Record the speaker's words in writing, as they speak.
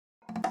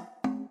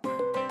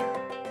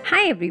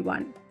Hi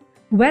everyone.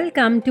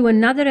 Welcome to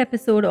another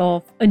episode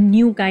of A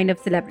New Kind of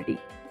Celebrity.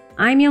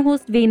 I'm your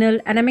host Venal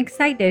and I'm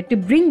excited to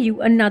bring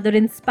you another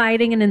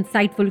inspiring and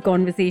insightful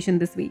conversation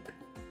this week.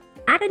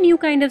 At A New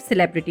Kind of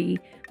Celebrity,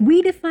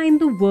 we define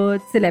the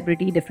word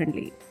celebrity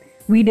differently.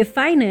 We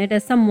define it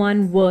as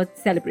someone worth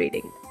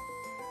celebrating.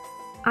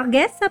 Our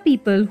guests are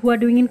people who are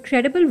doing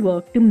incredible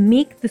work to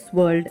make this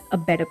world a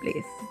better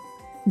place.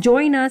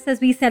 Join us as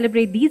we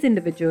celebrate these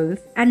individuals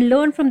and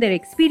learn from their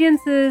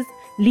experiences,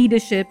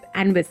 leadership,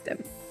 and wisdom.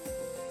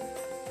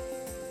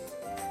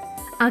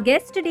 Our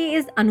guest today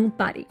is ANOOP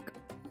PARIK.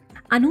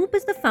 ANOOP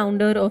is the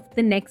founder of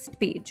The Next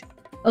Page,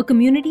 a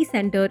community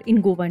center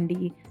in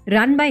Govandi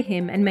run by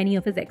him and many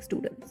of his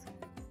ex-students.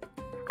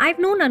 I've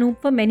known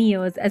ANOOP for many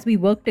years as we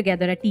worked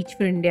together at Teach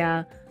for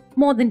India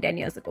more than 10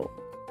 years ago.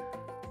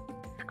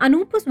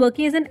 ANOOP was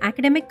working as an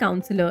academic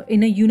counselor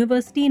in a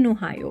university in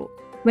Ohio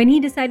when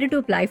he decided to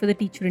apply for the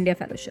Teach for India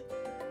fellowship.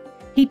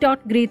 He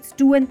taught grades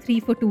 2 and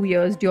 3 for 2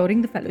 years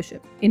during the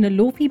fellowship in a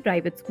low-fee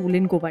private school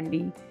in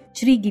Govandi,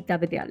 Shri Gita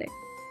Vidyalaya.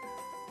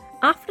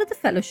 After the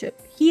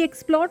fellowship, he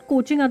explored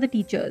coaching other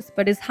teachers,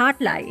 but his heart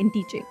lay in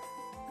teaching,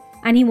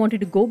 and he wanted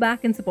to go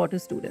back and support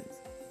his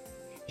students.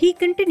 He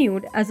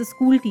continued as a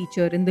school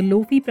teacher in the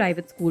low-fee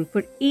private school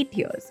for 8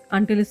 years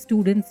until his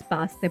students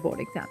passed their board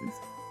exams.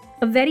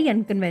 A very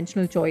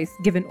unconventional choice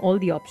given all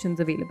the options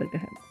available to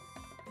him.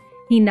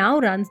 He now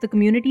runs the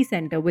community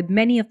center with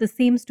many of the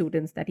same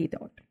students that he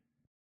taught.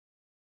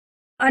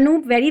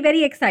 ANOOP,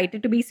 very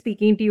excited to be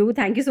speaking to you.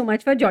 Thank you so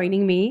much for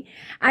joining me.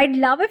 I'd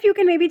love if you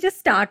can maybe just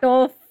start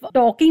off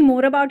talking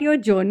more about your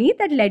journey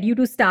that led you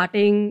to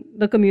starting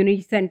the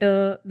community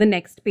center, The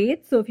Next Page.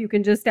 So if you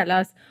can just tell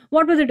us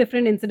what were the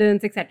different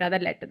incidents, etc.,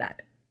 that led to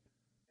that.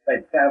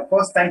 Right.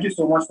 First, thank you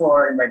so much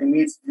for inviting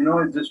me. It's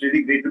just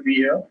really great to be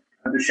here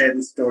and to share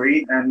this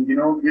story. And,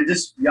 you're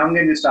just young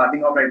and you're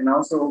starting off right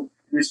now. So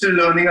we're still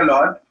learning a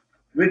lot.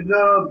 With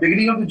the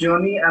beginning of the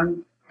journey,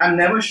 I'm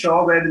never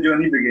sure where the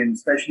journey begins,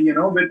 especially,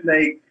 with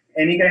like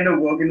any kind of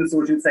work in the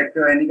social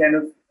sector, any kind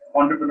of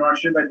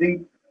entrepreneurship. I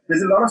think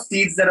there's a lot of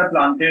seeds that are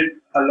planted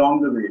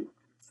along the way.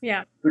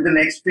 Yeah. With The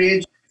Next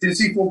Page, since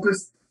we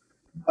focus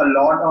a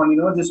lot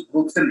on, just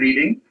books and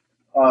reading,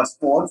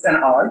 sports and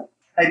art,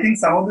 I think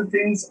some of the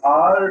things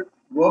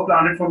were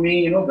planted for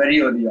me, very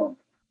early on.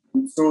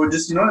 So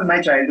just, in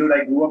my childhood,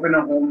 I grew up in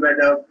a home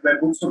where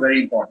books were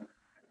very important.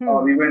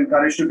 We were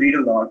encouraged to read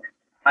a lot.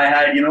 I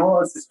had,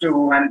 a sister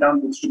who handed down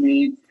books to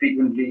me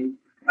frequently.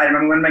 I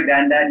remember when my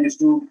granddad used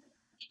to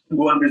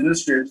go on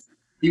business trips,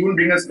 he wouldn't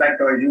bring us back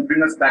toys, he would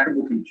bring us back a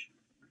book each.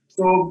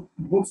 So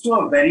books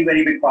were a very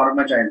big part of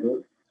my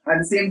childhood. At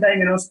the same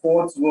time,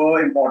 sports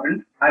were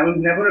important. I was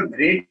never a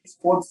great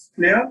sports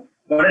player,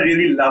 but I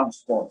really loved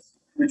sports,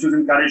 which was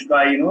encouraged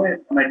by,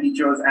 my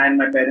teachers and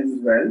my parents as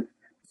well.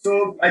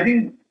 So I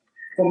think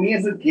for me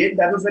as a kid,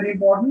 that was very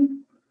important.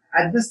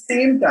 At the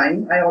same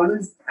time, I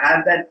always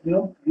had that,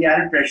 the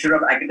added pressure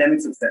of academic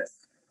success,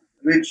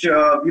 which,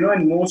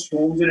 in most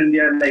homes in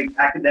India, like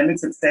academic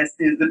success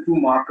is the true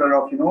marker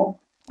of,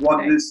 what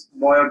Right. this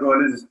boy or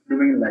girl is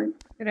doing in life.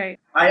 Right.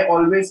 I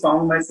always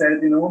found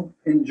myself,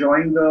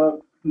 enjoying the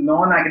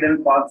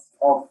non-academic parts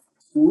of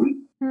school,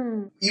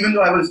 even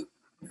though I was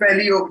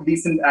fairly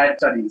decent at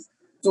studies.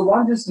 So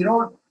one just,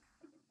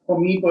 for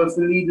me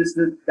personally, just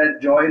that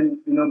joy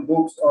in,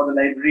 books or the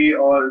library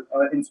or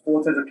in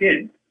sports as a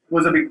kid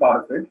was a big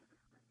part of it.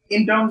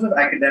 In terms of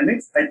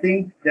academics, I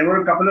think there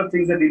were a couple of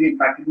things that really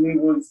impacted me.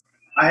 Was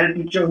I had a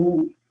teacher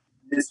who,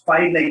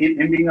 despite like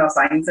him being a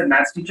science and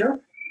maths teacher,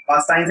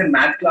 our science and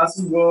math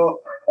classes were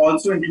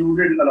also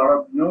included a lot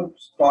of,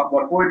 talk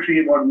about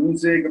poetry, about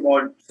music,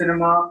 about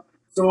cinema.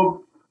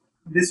 So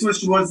this was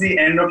towards the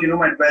end of,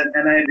 my 12th,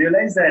 and I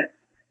realized that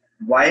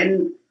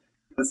while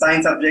the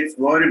science subjects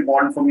were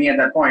important for me at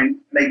that point,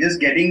 like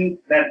just getting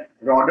that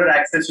broader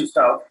access to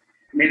stuff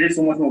made it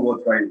so much more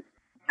worthwhile.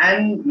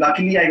 And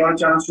luckily, I got a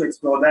chance to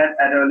explore that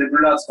at a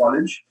liberal arts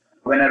college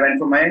when I went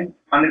for my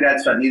undergrad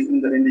studies in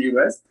the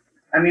US.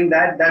 I mean,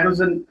 that was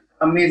an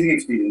amazing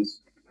experience.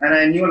 And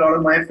I knew a lot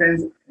of my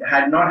friends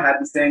had not had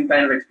the same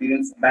kind of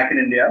experience back in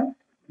India.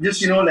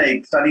 Just,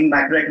 like studying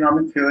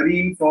macroeconomic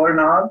theory for an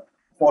hour,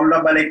 followed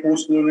up by like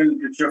post-colonial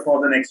literature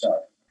for the next hour.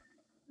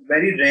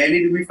 Very rarely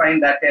do we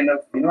find that kind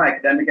of,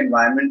 academic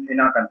environment in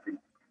our country.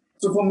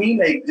 So for me,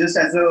 like just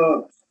as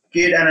a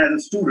kid and as a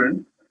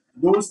student,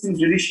 those things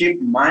really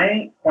shaped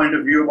my point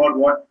of view about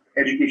what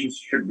education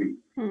should be.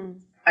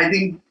 I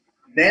think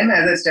then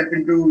as I stepped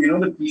into,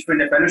 the Teach for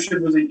India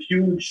fellowship was a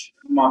huge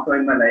marker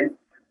in my life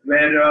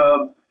where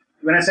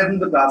when I stepped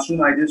into the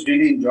classroom, I just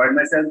really enjoyed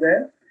myself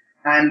there.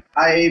 And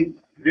I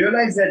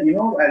realized that,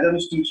 as I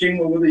was teaching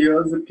over the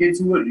years, the kids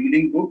who were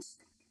reading books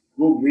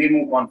were way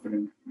more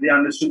confident. They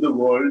understood the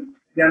world.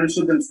 They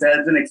understood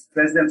themselves and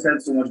expressed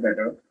themselves so much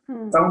better.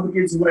 Some of the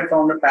kids who had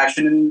found a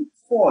passion in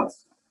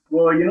sports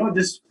were,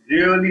 just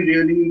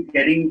really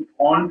getting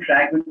on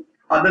track with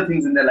other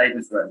things in their life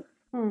as well.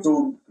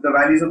 So the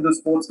values of the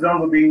sports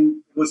ground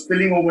were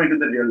spilling over into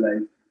the real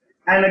life.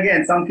 And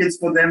again, some kids,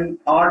 for them,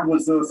 art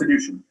was the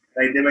solution.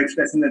 Right? They were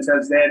expressing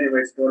themselves there. They were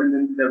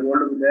exploring their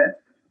world over there.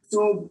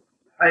 So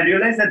I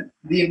realized that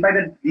the impact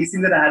that these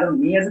things that I had on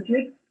me as a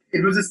kid,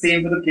 it was the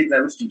same for the kids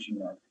I was teaching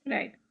now.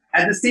 Right.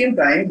 At the same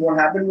time, what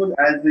happened was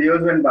as the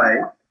years went by,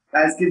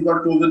 as kids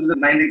got closer to the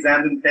 9th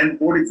exams and 10th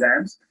board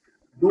exams,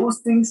 those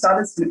things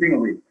started slipping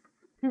away.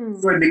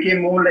 So it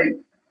became more like,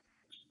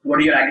 what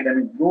are your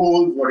academic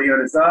goals? What are your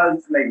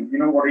results? Like,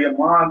 what are your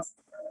marks?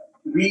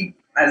 We,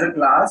 as a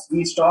class,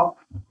 we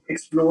stopped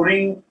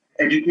exploring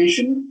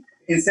education,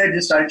 instead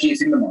just started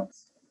chasing the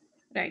marks.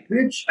 Right.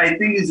 Which I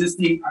think is just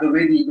the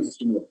way the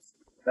ecosystem works,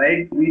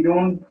 right? We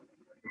don't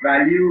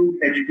value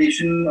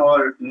education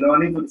or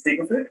learning for the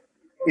sake of it.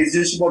 It's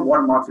just about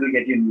what marks will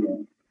get you in the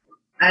end.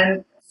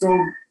 And so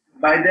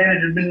by then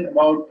it had been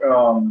about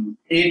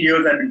 8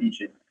 years I've been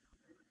teaching.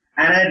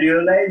 And I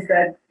realized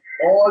that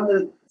all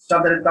the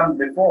stuff that had come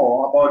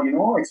before about,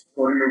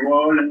 exploring the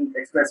world and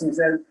expressing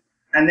yourself,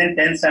 and then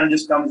 10th standard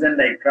just comes and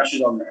like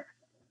crushes all that.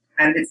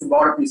 And it's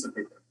about a piece of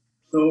paper.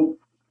 So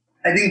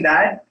I think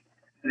that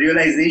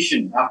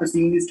realization, after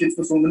seeing these kids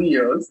for so many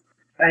years,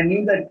 I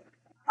knew that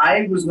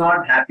I was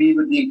not happy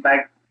with the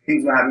impact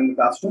things were having in the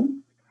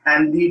classroom.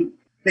 And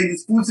the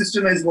school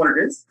system is what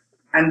it is,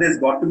 and there's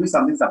got to be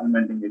something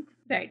supplementing it.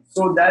 Right.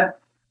 So that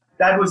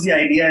was the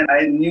idea, and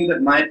I knew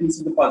that my piece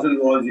of the puzzle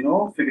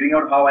was, figuring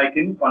out how I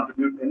can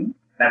contribute in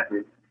that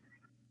way.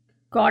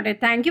 Got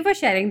it. Thank you for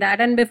sharing that.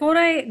 And before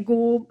I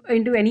go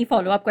into any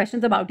follow-up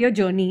questions about your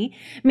journey,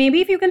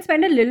 maybe if you can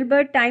spend a little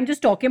bit time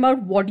just talking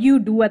about what you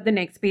do at the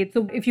next page.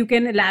 So if you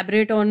can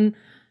elaborate on,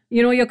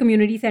 your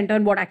community center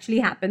and what actually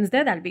happens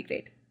there, that'll be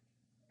great.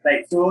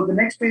 Right. So the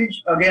next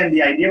page, again,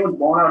 the idea was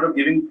born out of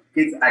giving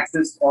kids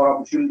access or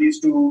opportunities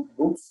to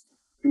books,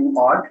 to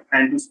art,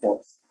 and to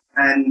sports.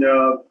 And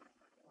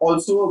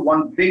also,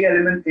 one big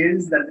element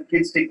is that the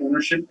kids take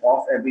ownership of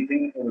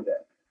everything over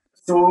there.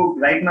 So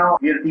right now,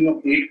 we are a team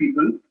of 8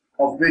 people,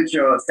 of which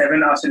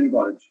 7 are still in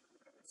college.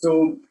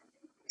 So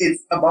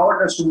it's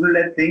about a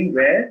student-led thing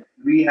where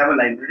we have a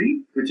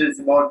library, which is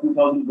about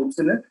 2,000 books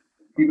in it.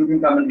 People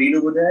can come and read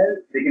over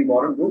there. They can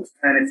borrow books,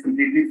 and it's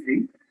completely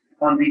free.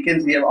 On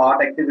weekends, we have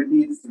art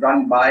activities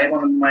run by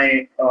one of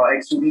my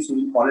ex-students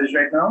who's in college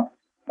right now.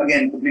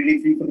 Again,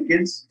 completely free for the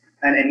kids,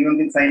 and anyone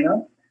can sign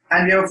up.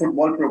 And we have a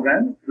football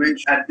program,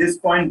 which at this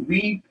point,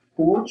 we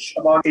coach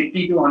about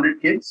 80 to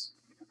 100 kids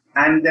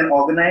and then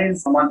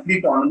organize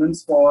monthly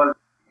tournaments for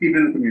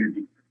people in the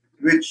community,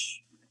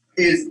 which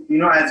is,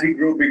 as we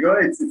grow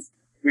bigger,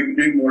 we're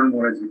doing more and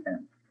more as we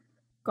can.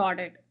 Got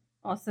it.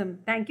 Awesome.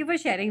 Thank you for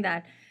sharing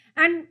that.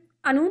 And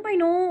Anoop, I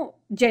know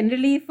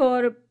generally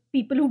for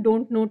people who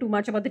don't know too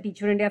much about the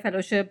Teacher India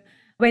Fellowship,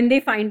 when they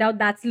find out,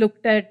 that's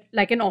looked at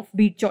like an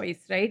offbeat choice,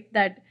 right?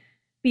 That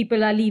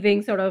people are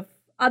leaving sort of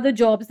other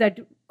jobs that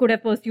could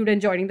have pursued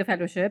and joining the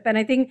fellowship. And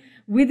I think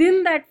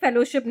within that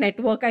fellowship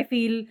network, I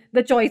feel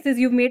the choices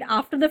you've made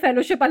after the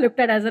fellowship are looked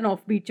at as an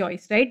offbeat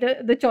choice, right?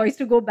 The choice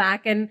to go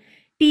back and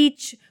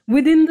teach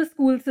within the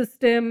school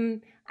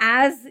system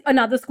as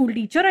another school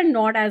teacher and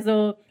not as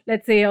a,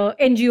 let's say, a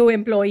NGO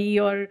employee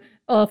or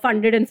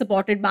funded and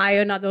supported by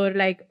another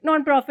like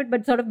non-profit,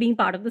 but sort of being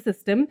part of the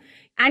system.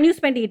 And you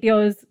spent 8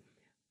 years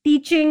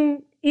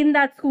teaching in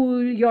that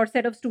school, your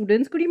set of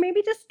students. Could you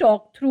maybe just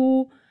talk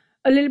through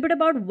a little bit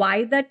about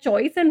why that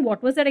choice and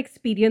what was that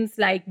experience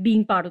like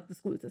being part of the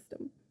school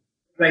system?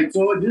 Right.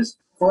 So just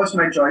first,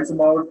 my choice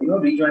about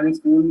rejoining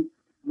school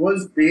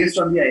was based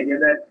on the idea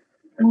that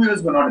 2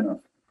 years were not enough.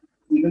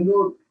 Even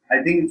though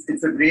I think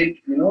it's a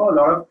great, a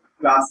lot of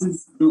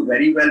classes do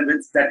very well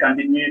with that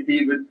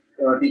continuity with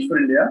Teach for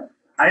India.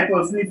 I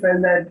personally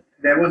felt that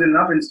there was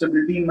enough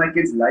instability in my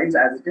kids' lives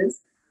as it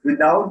is,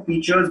 without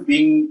teachers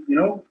being,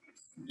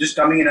 just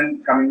coming in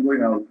and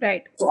going out.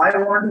 Right. So I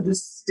wanted to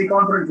just stick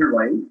on for a little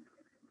while.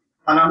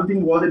 Another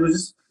thing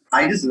was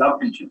I just love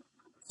teaching.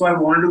 So I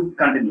wanted to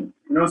continue.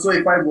 So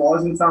if I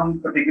was in some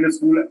particular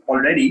school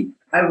already,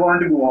 I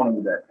wanted to go on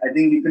with that. I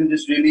think you can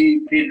just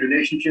really create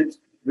relationships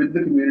with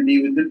the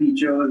community, with the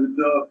teachers, with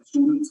the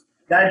students.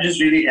 That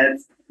just really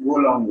helps go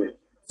a long way.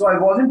 So I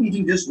wasn't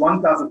teaching just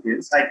one class of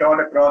kids. I taught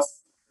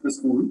across the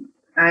school.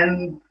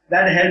 And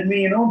that helped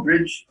me,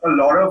 bridge a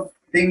lot of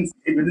things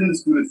within the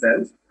school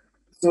itself.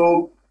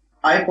 So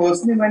I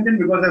personally went in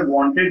because I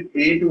wanted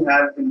to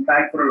have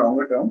impact for a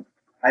longer term.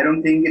 I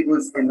don't think it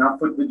was enough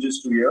with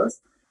just 2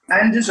 years.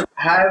 And just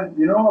have,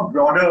 a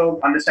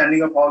broader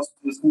understanding of how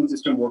the school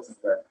system works as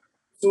well.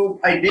 So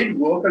I did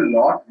work a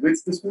lot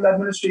with the school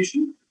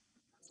administration.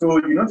 So,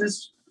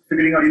 just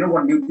figuring out,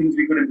 what new things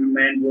we could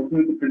implement, working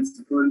with the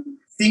principal,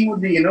 seeing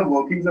what the,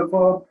 workings of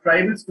a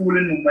private school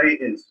in Mumbai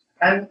is.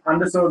 And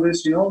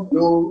underserviced,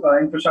 low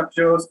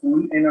infrastructure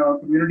school in a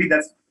community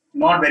that's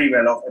not very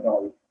well off at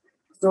all.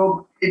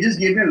 So it just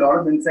gave me a lot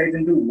of insight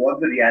into what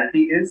the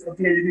reality is of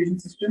the education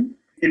system.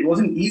 It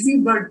wasn't easy,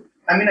 but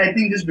I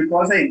think just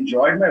because I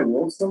enjoyed my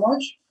work so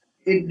much,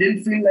 it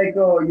didn't feel like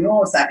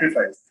a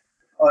sacrifice.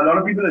 A lot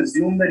of people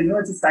assume that,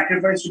 it's a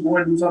sacrifice to go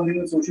and do something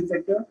in the social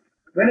sector,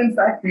 when in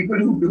fact people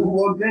who do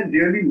work there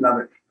really love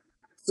it.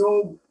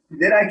 So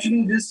they're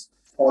actually just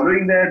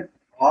following their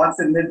hearts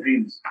and their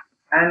dreams.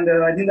 And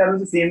I think that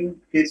was the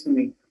same case for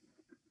me.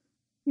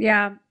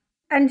 Yeah.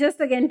 And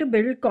just again to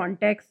build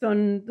context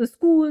on the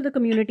school, the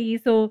community.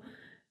 So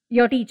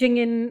you're teaching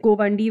in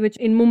Govandi, which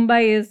in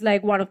Mumbai is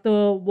like one of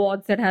the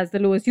wards that has the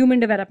lowest human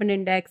development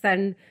index.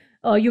 And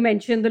you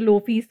mentioned the low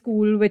fee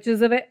school, which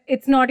is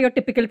it's not your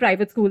typical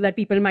private school that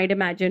people might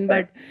imagine,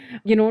 but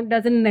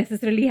doesn't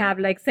necessarily have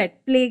like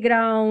set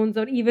playgrounds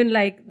or even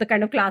like the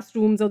kind of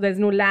classrooms, or there's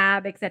no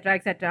lab, etc.,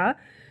 etc.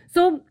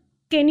 So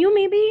can you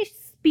maybe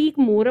speak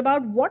more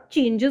about what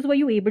changes were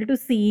you able to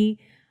see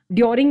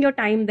during your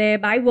time there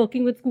by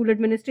working with school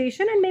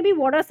administration, and maybe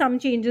what are some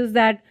changes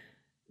that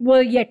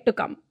were yet to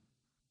come?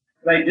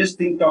 Right, just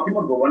talking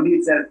about Govandi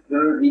itself, the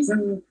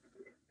reason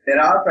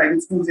there are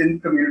private schools in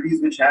communities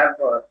which have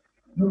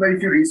very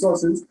few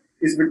resources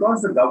is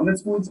because the government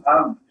schools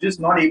are just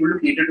not able to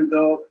cater to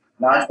the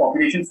large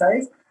population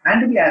size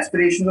and to the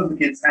aspirations of the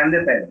kids and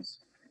their parents.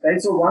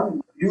 Right. So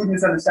one huge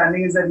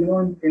misunderstanding is that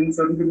in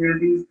certain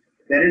communities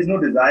there is no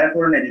desire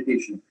for an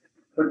education,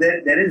 but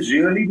there is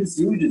really this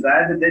huge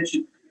desire that their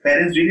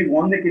parents really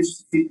want their kids to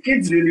succeed.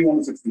 Kids really want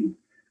to succeed,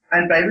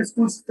 and private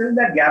schools fill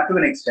that gap to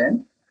an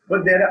extent.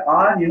 But there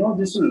are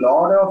just a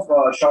lot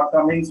of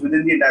shortcomings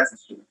within the entire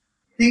system.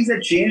 Things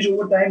that changed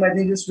over time, I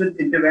think, just with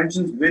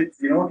interventions with,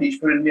 Teach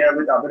for India,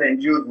 with other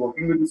NGOs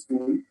working with the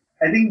school,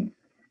 I think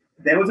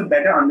there was a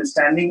better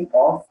understanding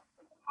of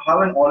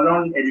how an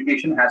all-round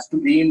education has to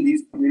be in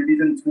these communities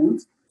and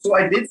schools. So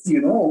I did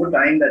see, over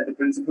time that the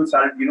principals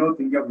started,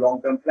 thinking of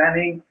long-term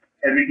planning.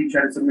 Every teacher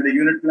had to submit a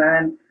unit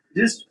plan,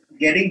 just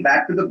getting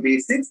back to the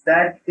basics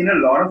that in a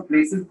lot of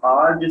places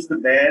are just the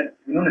bare,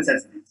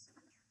 necessities.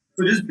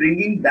 So just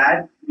bringing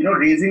that,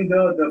 raising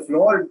the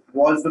floor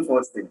was the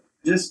first thing.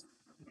 Just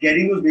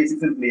getting those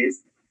basics in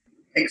place,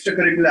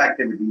 extracurricular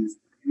activities,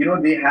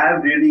 they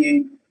have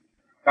really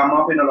come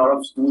up in a lot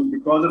of schools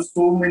because of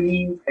so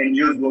many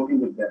NGOs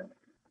working with them.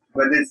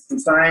 Whether it's to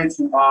science,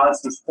 to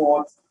arts, to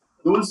sports,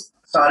 those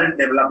started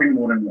developing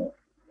more and more.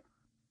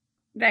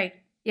 Right.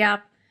 Yeah.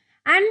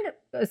 And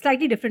a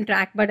slightly different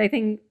track, but I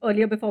think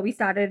earlier before we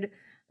started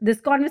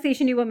this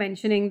conversation, you were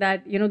mentioning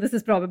that, this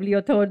is probably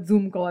your third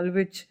Zoom call,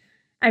 which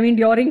I mean,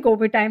 during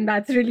COVID time,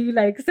 that's really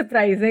like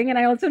surprising. And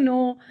I also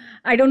know,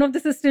 I don't know if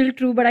this is still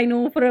true, but I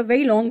know for a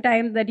very long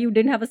time that you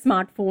didn't have a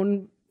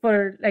smartphone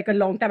for like a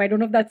long time. I don't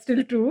know if that's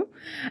still true,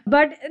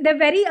 but they're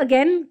very,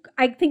 again,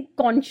 I think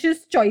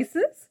conscious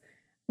choices,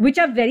 which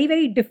are very,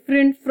 very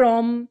different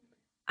from,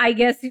 I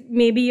guess,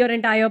 maybe your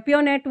entire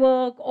peer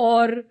network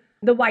or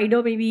the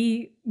wider,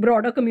 maybe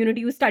broader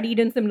community who studied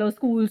in similar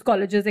schools,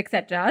 colleges,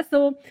 etc.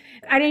 So,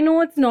 and I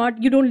know it's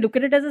not, you don't look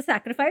at it as a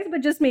sacrifice,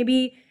 but just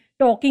maybe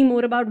talking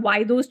more about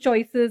why those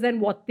choices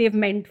and what they've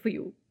meant for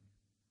you.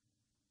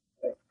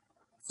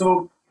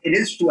 So it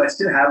is true. I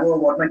still have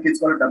what my kids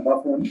call a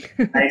dabba phone.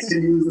 I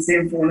still use the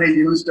same phone I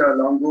used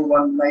long ago,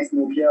 one nice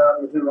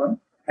Nokia little one.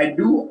 I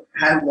do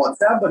have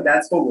WhatsApp, but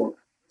that's for work.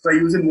 So I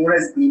use it more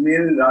as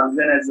email rather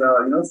than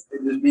as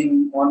just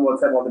being on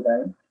WhatsApp all the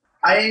time.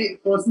 I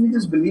personally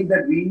just believe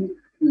that we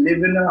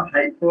live in a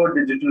hyper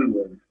digital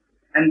world,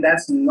 and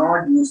that's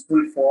not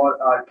useful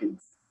for our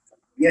kids.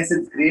 Yes,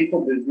 it's great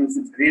for business.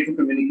 It's great for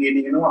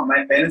communicating.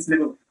 My parents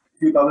live a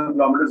few thousand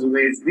kilometers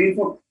away. It's great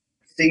for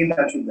staying in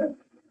touch with them.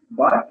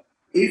 But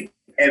if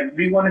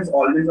everyone is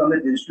always on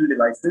the digital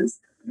devices,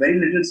 very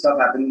little stuff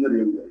happens in the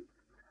real world.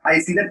 I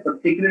see that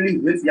particularly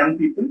with young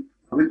people,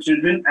 with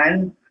children,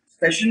 and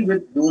especially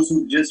with those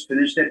who just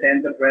finished their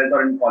 10th or 12th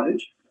or in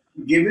college.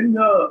 Given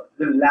the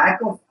lack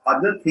of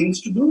other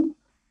things to do,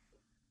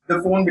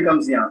 the phone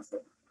becomes the answer,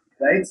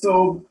 right?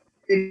 So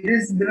it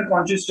has been a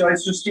conscious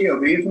choice to stay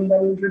away from that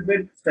a little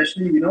bit,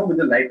 especially, with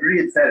the library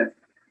itself.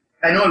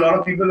 I know a lot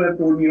of people have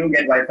told me,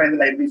 get Wi-Fi in the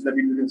library so that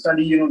people can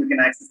study, we can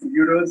access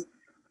computers.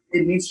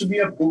 It needs to be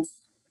a book,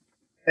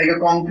 like a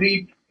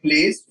concrete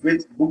place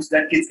with books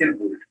that kids can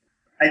hold.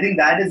 I think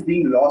that is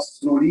being lost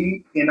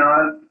slowly in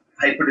our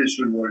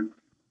hyper-digital world.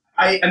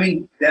 I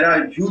mean, there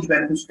are huge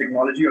benefits to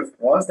technology, of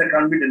course, that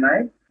can't be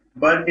denied,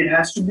 but it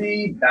has to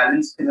be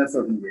balanced in a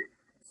certain way.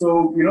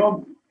 So,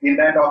 in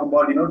that talk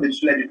about,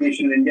 digital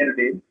education in India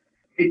today,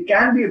 it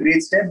can be a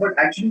great step, but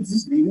actually it's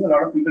just leaving a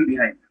lot of people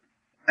behind.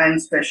 And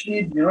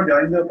especially,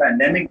 during the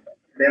pandemic,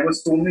 there were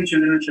so many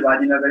children in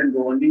Shivaji Nagar and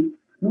Govandi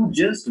who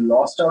just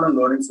lost out on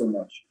learning so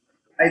much.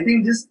 I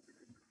think just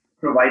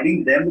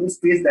providing them with a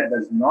space that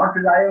does not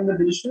rely on the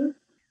digital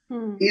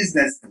is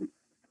necessary.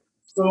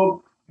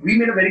 So we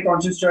made a very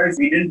conscious choice.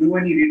 We didn't do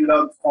any read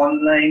alouds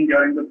online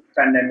during the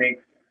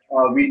pandemic.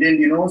 We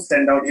didn't,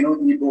 send out,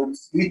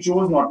 e-books. We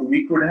chose not to.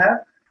 We could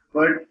have,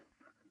 but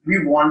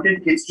we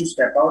wanted kids to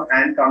step out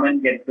and come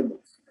and get the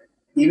books.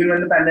 Even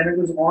when the pandemic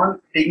was on,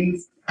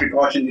 taking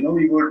precautions,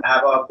 we would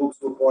have our books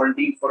for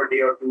quarantine for a day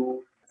or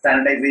two,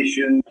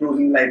 sanitization,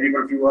 closing the library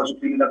for a few hours to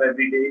clean it up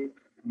every day.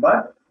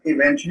 But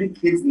eventually,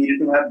 kids needed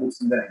to have books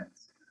in their hands.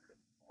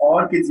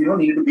 Or kids,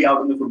 needed to be out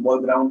on the football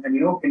ground and,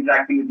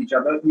 interacting with each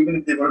other, even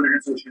if they were a little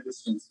social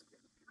distance.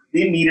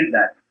 They needed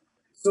that.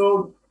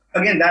 So,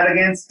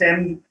 that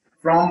stemmed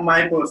from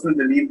my personal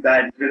belief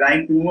that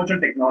relying too much on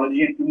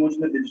technology and too much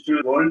on the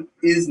digital world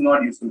is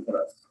not useful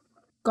for us.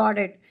 Got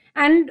it.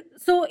 And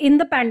so in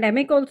the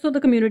pandemic also, the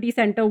community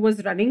center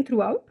was running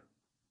throughout?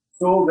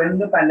 So when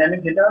the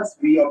pandemic hit us,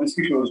 we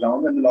obviously closed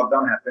down when the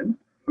lockdown happened.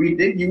 We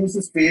did use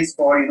the space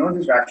for,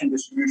 this ration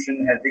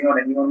distribution, helping out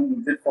anyone who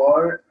needs it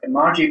for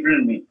March, April,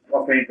 and May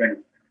of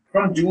 2020.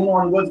 From June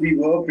onwards, we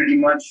were pretty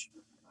much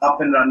up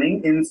and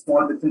running in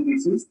small bits and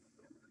pieces.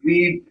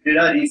 We did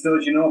our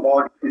research,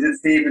 about is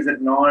it safe, is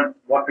it not,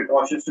 what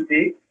precautions to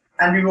take,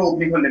 and we were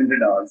opening for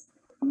limited hours.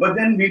 But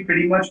then we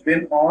pretty much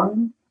been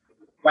on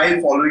while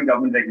following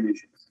government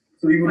regulations.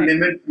 So we would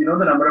limit, the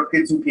number of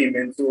kids who came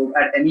in. So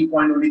at any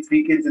point, only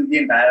 3 kids in the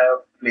entire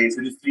place,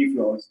 which is 3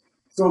 floors.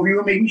 So we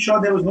were making sure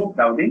there was no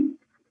crowding.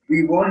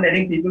 We weren't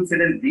letting people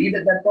sit and read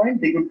at that point.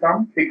 They could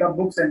come, pick up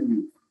books and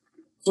leave.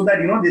 So that,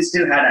 they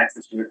still had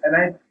access to it. And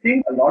I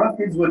think a lot of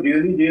kids were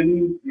really,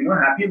 really,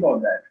 happy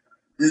about that.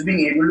 Just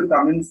being able to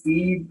come and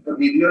see a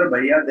didi or a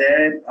bhaiya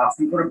there,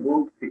 asking for a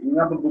book, picking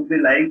up a book they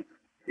like.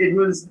 It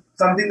was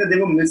something that they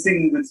were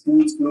missing with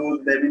schools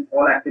closed, there been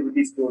all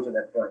activities closed at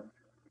that point.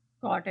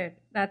 Got it.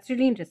 That's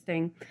really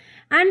interesting.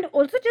 And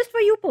also just for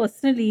you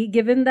personally,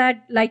 given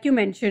that, like you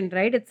mentioned,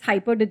 right, it's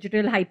hyper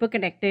digital, hyper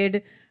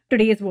connected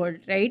today's world,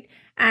 right?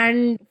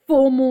 And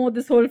FOMO,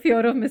 this whole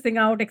fear of missing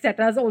out,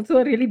 etc., is also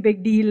a really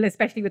big deal,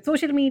 especially with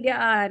social media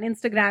and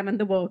Instagram and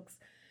the works.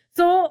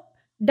 So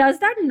does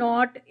that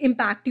not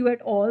impact you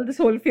at all, this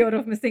whole fear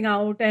of missing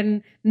out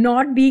and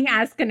not being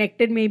as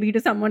connected maybe to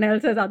someone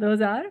else as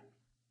others are?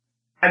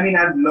 I mean,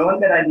 I've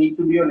learned that I need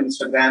to be on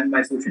Instagram,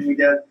 my social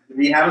media.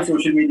 We have a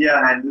social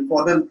media handle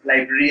for the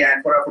library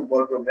and for our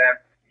football program.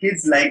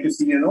 Kids like to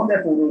see,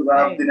 their photos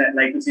up. Right. They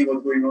like to see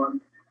what's going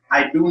on.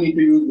 I do need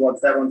to use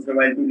WhatsApp once in a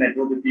while to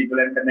network with people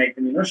and connect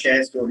and,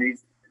 share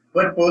stories.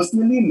 But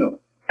personally,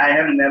 no. I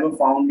have never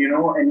found,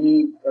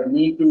 any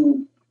need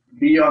to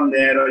be on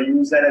there or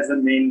use that as the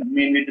main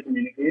way to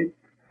communicate.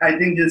 I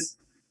think just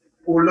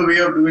older way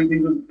of doing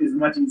things is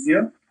much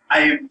easier.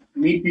 I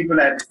meet people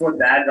for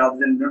that rather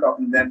than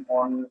talking to them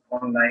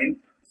online.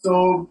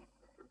 So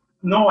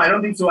no, I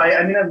don't think so.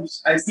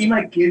 I see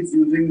my kids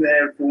using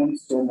their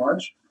phones so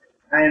much,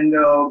 and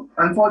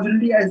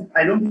unfortunately,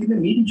 I don't think they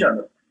meet each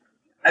other.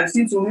 I've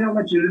seen so many of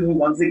my children who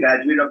once they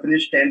graduate or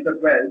finish 10th or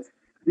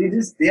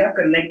 12th, they are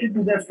connected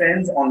to their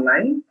friends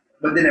online,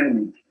 but they never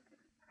meet.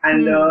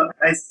 And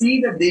I see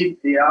that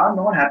they are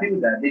not happy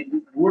with that. They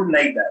would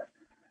like that.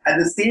 At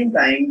the same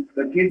time,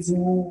 the kids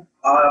who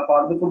are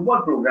part of the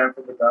football program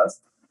with us,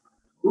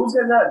 those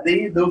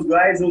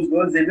guys, those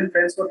girls, they've been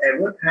friends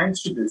forever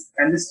thanks to this.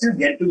 And they still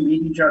get to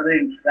meet each other,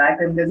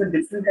 interact, and there's a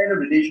different kind of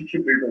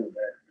relationship built over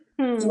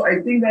there. So I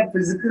think that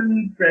physical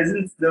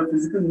presence, the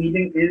physical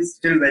meeting is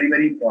still very,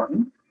 very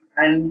important.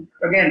 And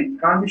again,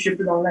 can't be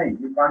shifted online.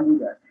 You can't do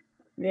that.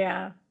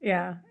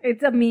 Yeah.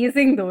 It's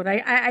amazing though,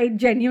 right? I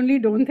genuinely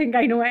don't think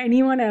I know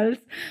anyone else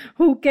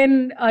who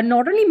can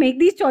not only make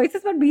these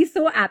choices, but be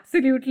so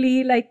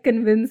absolutely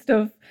convinced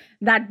of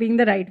that being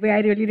the right way. I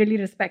really, really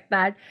respect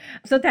that.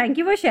 So thank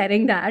you for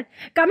sharing that.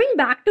 Coming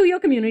back to your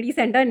community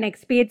center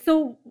next page.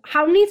 So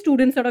how many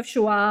students sort of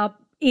show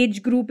up?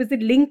 Age group? Is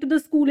it linked to the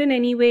school in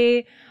any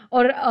way?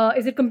 Or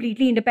is it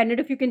completely independent?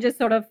 If you can just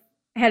sort of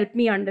help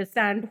me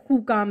understand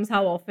who comes,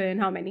 how often,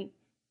 how many?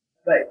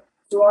 Right.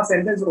 So our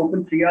center is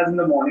open 3 hours in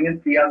the morning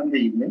and 3 hours in the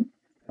evening.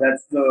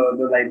 That's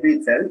the library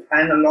itself.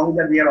 And along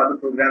with that, we have other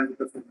programs with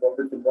the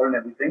football and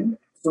everything.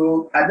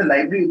 So at the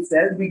library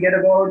itself, we get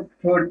about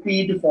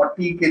 30 to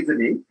 40 kids a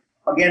day.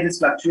 Again, this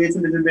fluctuates a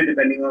little bit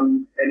depending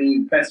on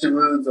any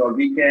festivals or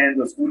weekends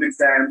or school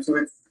exams. So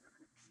it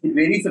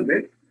varies a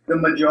bit. The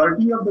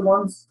majority of the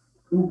ones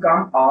who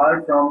come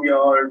are from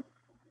your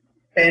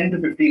 10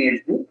 to 15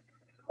 age group.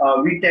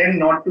 We tend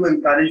not to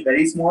encourage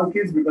very small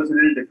kids because it's a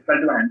little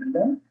difficult to handle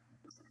them.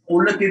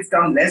 Older kids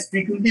come less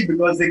frequently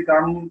because they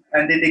come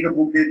and they take a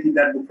book, they keep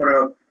that book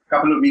for a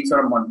couple of weeks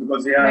or a month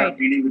because they are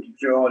reading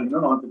literature or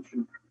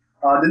non-fiction.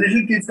 The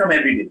little kids come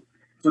every day.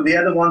 So they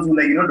are the ones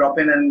who drop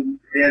in and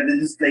they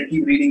just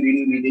keep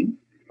reading.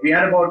 We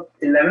had about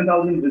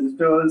 11,000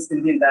 visitors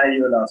in the entire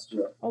year last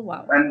year. Oh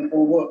wow. And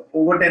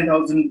over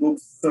 10,000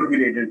 books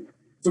circulated.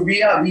 So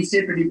we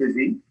stay pretty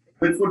busy.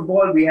 With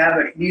football, we have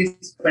at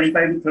least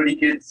 25 to 30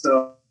 kids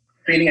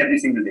training every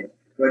single day,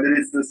 whether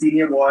it's the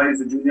senior boys,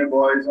 the junior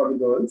boys, or the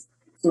girls.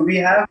 So we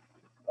have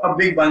a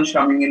big bunch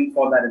coming in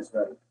for that as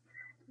well.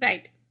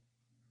 Right.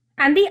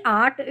 And the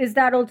art, is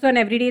that also an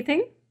everyday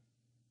thing?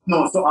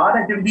 No. So art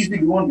activities we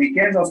do on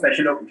weekends or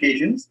special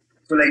occasions.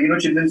 So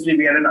Children's Day,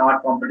 we had an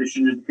art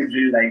competition which kids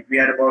really liked. We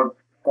had about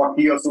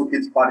 40 or so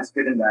kids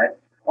participate in that.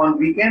 On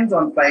weekends,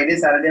 on Friday,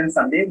 Saturday, and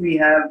Sunday, we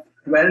have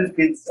 12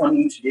 kids on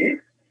each day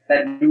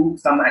that do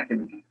some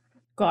activity.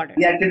 Got it.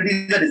 The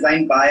activities are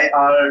designed by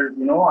our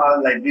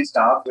library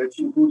staff, which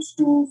includes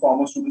 2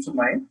 former students of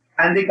mine,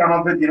 and they come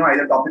up with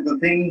either topical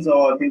things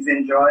or things they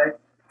enjoy.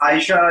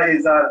 Aisha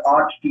is our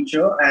art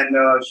teacher,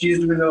 and she's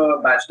doing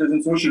a bachelor's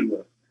in social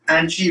work,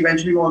 and she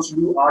eventually wants to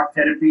do art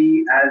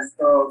therapy as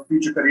a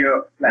future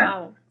career plan.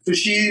 Wow. So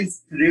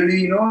she's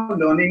really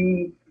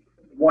learning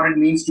what it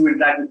means to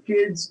interact with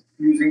kids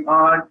using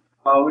art,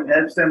 how it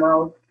helps them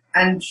out.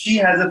 And she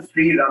has a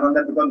free run on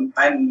that because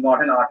I'm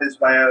not an artist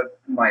by a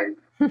mile.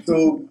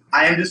 So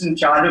I am just in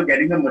charge of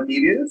getting the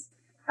materials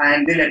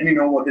and they let me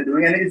know what they're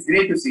doing, and it's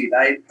great to see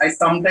it. I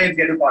sometimes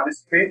get to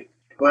participate,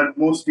 but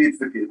mostly it's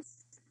the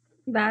kids.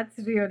 That's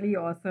really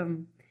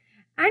awesome.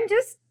 And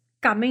just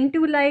coming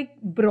to like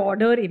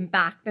broader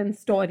impact and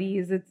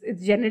stories,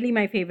 it's generally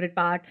my favorite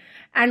part.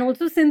 And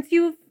also since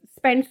you've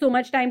spent so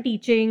much time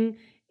teaching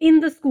in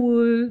the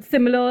school,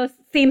 similar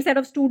same set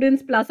of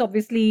students plus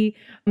obviously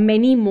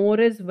many more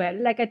as well.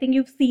 Like I think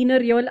you've seen a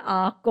real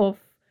arc of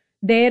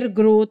their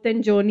growth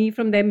and journey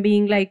from them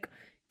being like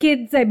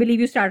kids. I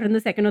believe you started in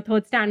the second or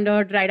third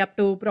standard right up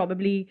to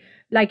probably,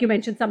 like you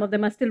mentioned, some of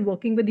them are still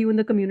working with you in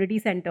the community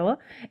center.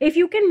 If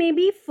you can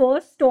maybe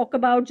first talk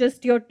about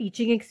just your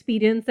teaching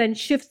experience and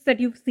shifts that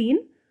you've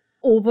seen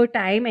over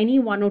time, any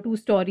one or two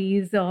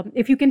stories,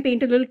 if you can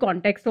paint a little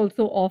context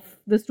also of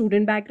the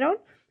student background,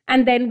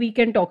 and then we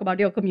can talk about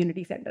your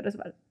community center as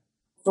well.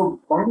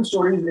 So one of the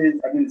stories is,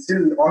 I mean,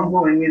 still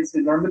ongoing. It's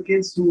one of the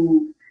kids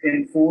who,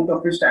 in fourth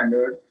of his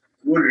standard,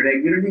 would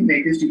regularly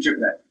make his teacher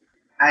cry.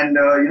 And,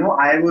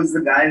 I was the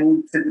guy who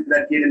would sit with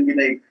that kid and be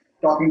like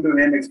talking to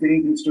him,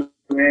 explaining things to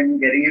him,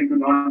 getting him to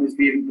not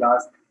misbehave in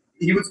class.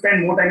 He would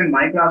spend more time in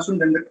my classroom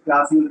than the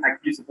class he was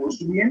actually supposed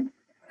to be in.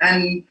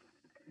 And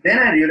then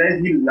I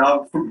realized he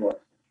loved football.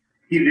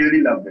 He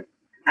really loved it.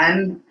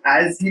 And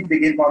as he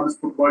became part of this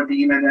football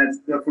team and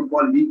as the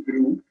football league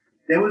grew,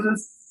 there was a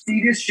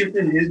serious shift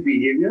in his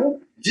behavior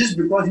just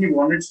because he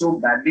wanted so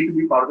badly to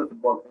be part of the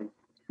football team.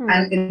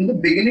 And in the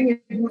beginning,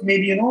 it was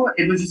maybe,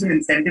 it was just an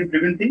incentive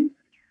driven thing.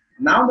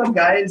 Now the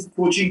guy is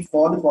coaching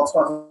for the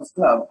Foxpasters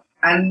Club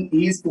and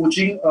he's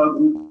coaching a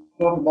group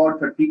of about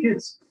 30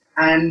 kids.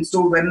 And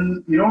so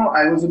when,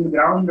 I was on the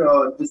ground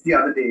just the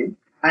other day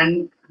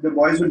and the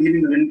boys were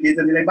leaving the little kids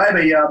and they're like, bye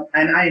bhaiya.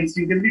 And I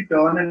instinctively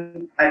turned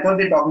and I thought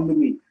they're talking to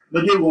me.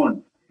 But they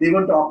weren't. They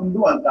were talking to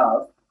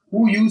Altaf,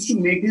 who used to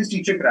make his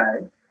teacher cry.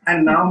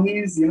 And now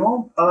he's, a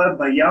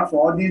bhaiya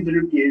for these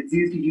little kids.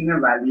 He's teaching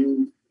them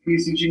values.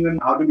 He's teaching them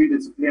how to be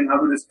disciplined, how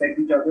to respect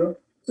each other.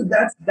 So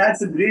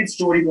that's a great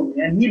story for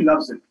me. And he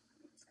loves it.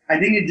 I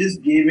think it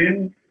just gave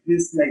him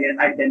this like an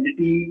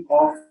identity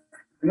of,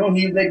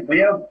 he's like,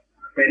 bhaiya,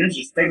 parents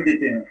respect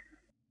dete hain.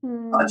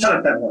 Acha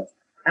lagta hai bahut.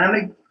 And I'm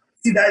like,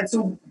 see that,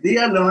 so they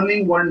are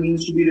learning what it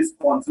means to be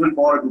responsible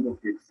for a group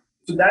of kids.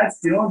 So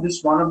that's,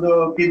 just one of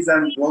the kids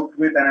I've worked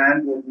with and I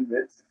am working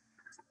with.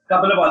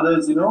 Couple of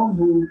others,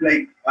 who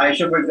like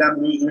Aisha, for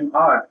example, who's doing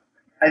art.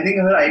 I think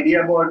her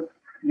idea about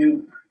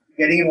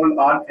getting involved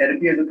art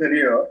therapy as a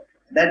career,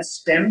 that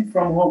stemmed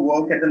from her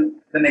work at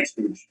the next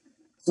stage.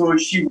 So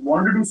she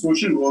wanted to do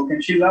social work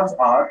and she loves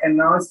art, and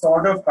now it's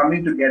sort of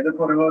coming together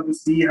for her to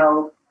see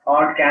how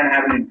art can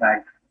have an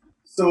impact.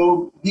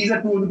 So these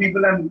are two of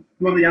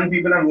the young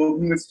people I'm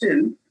working with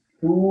still,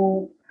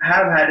 who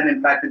have had an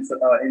impact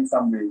in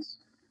some ways.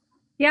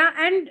 Yeah,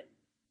 and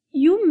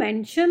you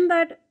mentioned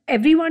that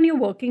everyone you're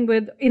working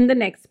with in the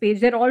next page,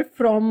 they're all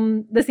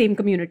from the same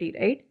community,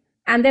 right?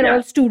 And they're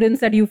all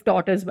students that you've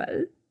taught as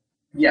well.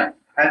 Yeah,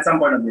 at some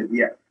point of it,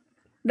 yeah.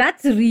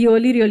 That's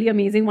really, really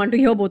amazing. One, to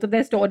hear both of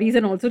their stories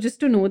and also just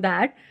to know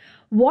that.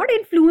 What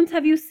influence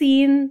have you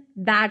seen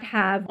that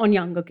have on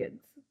younger kids?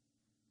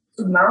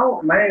 So now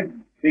my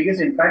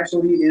biggest impact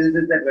story is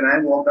that when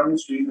I walk down the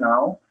street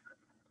now,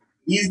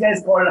 these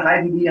guys call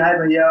hi Didi, hi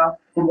Bhaiya,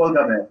 football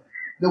ka hai.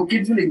 The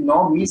kids will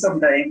ignore me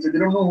sometimes, so they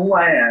don't know who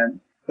I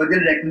am, but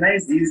they'll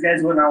recognize these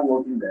guys who are now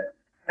working there.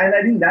 And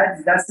I think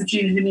that's the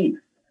change we need,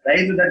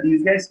 right? So that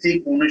these guys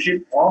take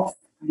ownership of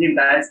the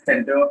entire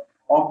center,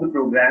 of the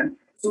program.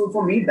 So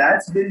for me,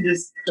 that's been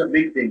just a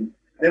big thing.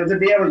 There was a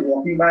day I was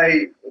walking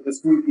by the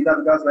school, Gita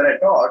Vikas, where I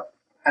taught,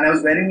 and I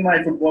was wearing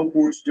my football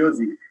coach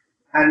jersey.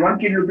 And one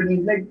kid looked at me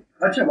and was like,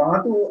 Acha,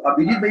 wahan to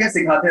Abhijit bhaiya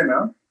sikhate hai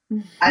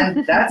na?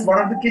 And that's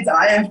one of the kids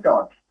I have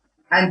taught.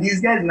 And these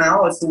guys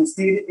now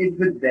associate it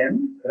with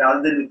them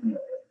rather than with me.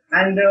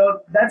 And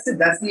that's it.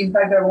 That's the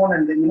impact I want.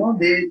 And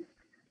then,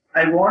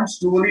 I want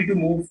slowly to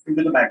move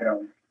into the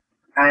background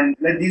and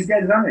let these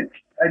guys run it.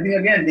 I think,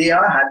 again, they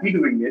are happy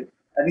doing it.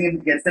 I think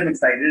it gets them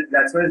excited.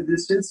 That's why they're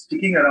still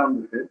sticking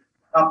around with it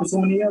after so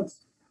many years.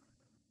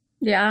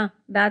 Yeah,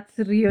 that's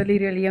really,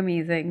 really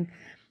amazing.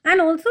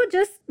 And also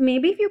just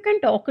maybe if you can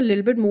talk a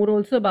little bit more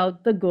also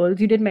about the girls.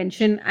 You did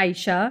mention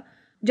Aisha,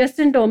 just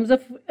in terms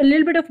of a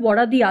little bit of what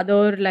are the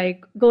other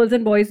like girls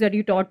and boys that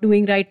you taught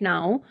doing right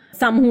now,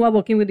 some who are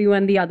working with you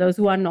and the others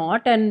who are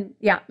not. And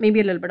yeah,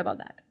 maybe a little bit about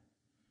that.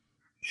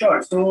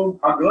 Sure. So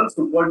our girls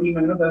football team,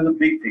 that was a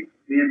big thing.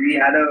 We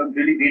had a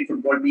really great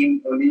football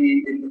team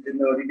early in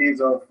the early days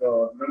of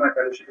my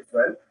fellowship as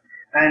well.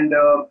 And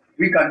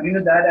we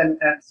continue that and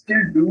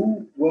still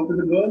do work with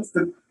the girls.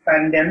 The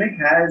pandemic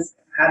has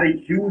had a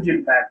huge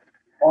impact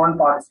on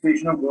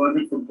participation of girls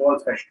in football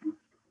especially.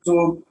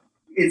 So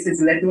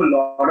it's led to a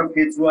lot of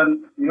kids who are,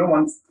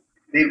 once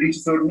they've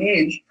reached a certain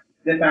age,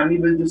 their family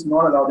will just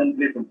not allow them to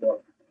play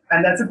football.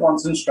 And that's a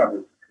constant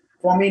struggle.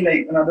 For me,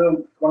 like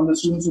another one of the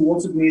students who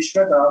works with me,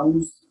 Shweta,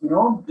 who's,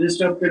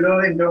 just a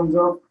pillar in terms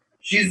of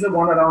she's the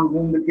one around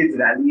whom the kids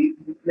rally.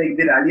 Like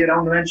they rally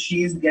around her and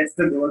she gets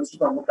the girls to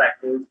come to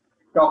practice,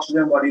 talks to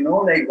them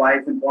about, like why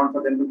it's important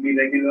for them to be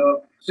regular,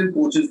 still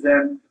coaches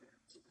them.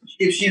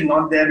 if she's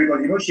not there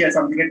because, she has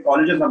something at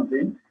college or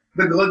something,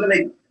 the girls are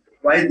like,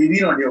 why is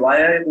Didi not here?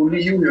 Why are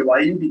only you here? Why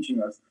are you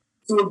teaching us?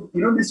 So,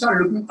 they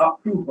start looking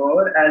up to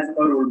her as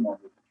a role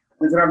model.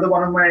 There's another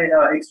one of my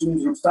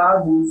ex-students,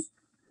 Ruxar, who's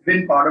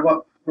been part of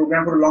our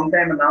program for a long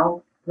time, and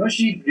now,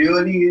 she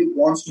really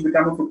wants to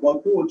become a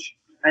football coach,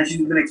 and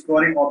she's been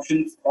exploring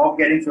options of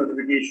getting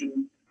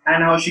certification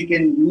and how she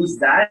can use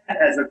that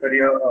as a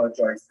career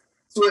choice.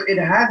 So it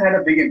has had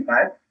a big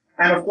impact.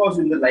 And of course,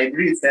 in the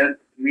library itself,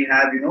 we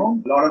have, a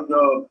lot of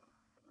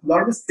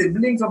the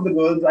siblings of the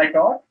girls I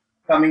taught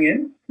coming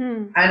in.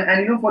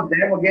 And for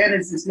them, again,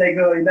 it's just like,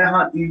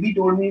 TV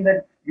told me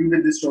that you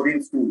did this story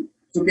in school.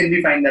 So can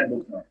we find that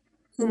book now?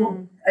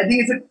 So I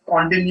think it's a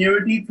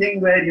continuity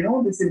thing where,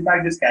 this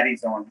impact just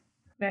carries on.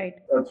 Right.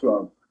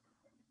 Throughout.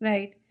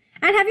 Right.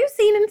 And have you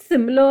seen a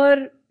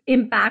similar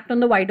impact on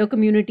the wider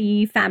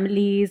community,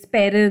 families,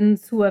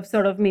 parents who have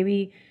sort of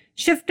maybe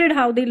shifted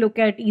how they look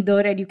at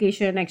either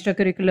education,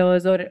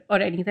 extracurriculars, or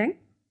anything?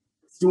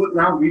 So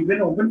now we've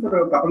been open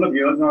for a couple of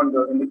years now in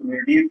the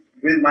community,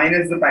 with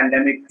minus the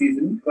pandemic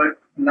season. But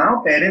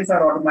now parents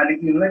are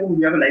automatically like, oh,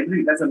 we have a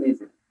library, that's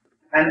amazing.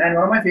 And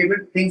one of my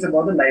favorite things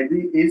about the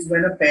library is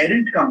when a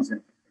parent comes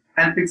in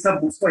and picks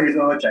up books for his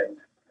or her child.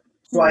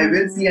 So I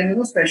will see, and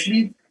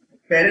especially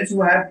parents these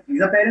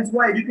are parents who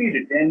are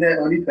educated. They're in their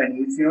early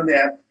 20s, they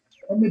have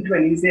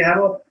mid-20s, they have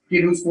a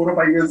kid who's 4 or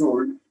 5 years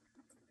old.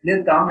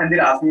 They'll come and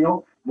they'll ask me,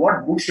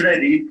 what book should I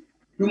read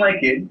to my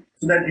kid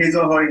so that his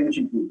or her English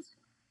improves?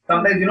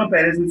 Sometimes,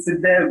 parents will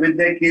sit there with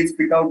their kids,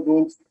 pick out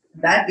books.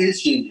 That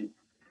is changing.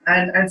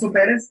 And so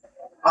parents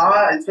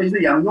are, especially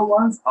the younger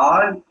ones,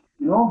 are,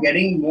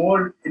 getting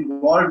more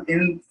involved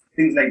in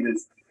things like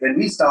this. When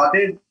we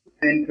started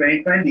in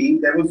 2020,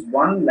 there was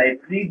one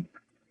library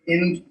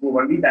in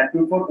Govandi that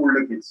was for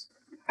older kids.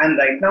 And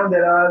right now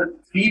there are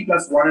 3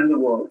 plus 1 in the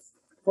works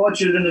for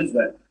children as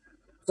well.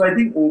 So I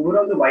think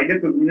overall the wider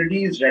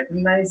community is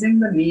recognizing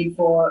the need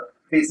for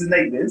places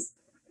like this,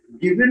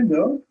 given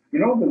the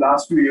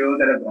last 2 years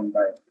that have gone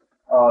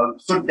by.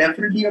 So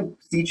definitely a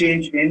sea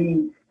change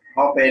in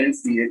how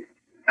parents see it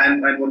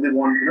and what they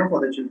want,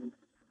 for their children.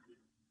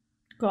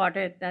 Got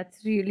it.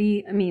 That's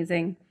really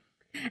amazing.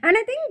 And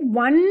I think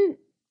one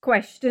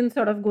question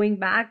sort of going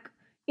back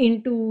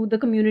into the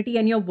community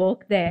and your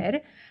work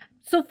there.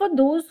 So for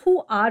those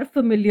who are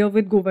familiar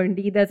with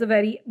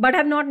Govandi, but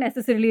have not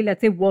necessarily, let's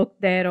say, worked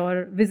there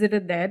or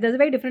visited there, there's a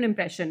very different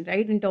impression,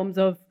 right? In terms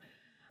of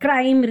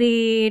crime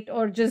rate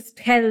or just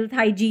health,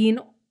 hygiene,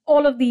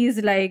 all of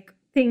these like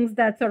things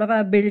that sort of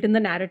are built in the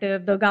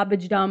narrative, the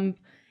garbage dump,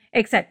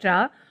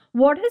 etc.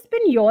 What has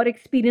been your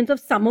experience of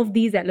some of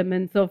these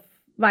elements of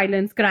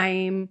violence,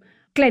 crime,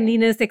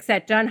 cleanliness,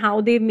 etc., and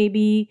how they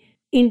maybe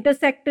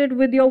intersected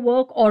with your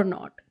work or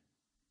not?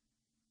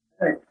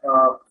 Right.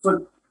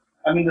 So,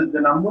 I mean, the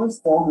numbers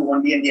for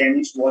Govandi and the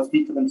NH was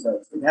speak for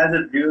themselves. It has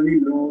a really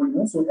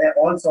low, so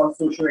all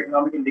sorts of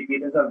socio-economic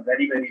indicators are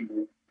very, very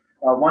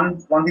low. One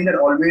thing that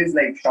always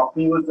shocked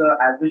me was the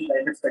average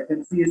life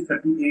expectancy is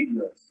 38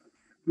 years,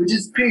 which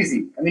is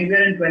crazy. I mean,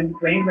 we're in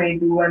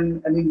 2022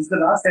 and I mean, this is the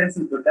last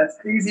census, but that's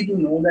crazy to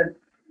know that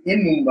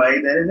in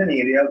Mumbai, there is an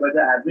area where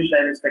the average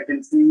life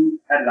expectancy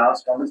at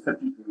last count is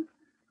 32.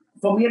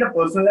 For me, at a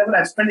personal level,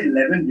 I've spent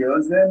 11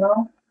 years there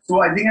now. So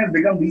I think I've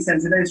become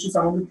desensitized to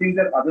some of the things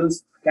that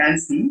others can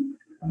see.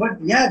 But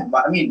yeah,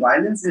 I mean,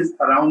 violence is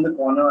around the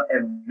corner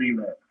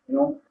everywhere.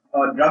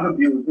 Drug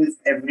abuse is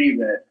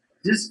everywhere.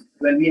 Just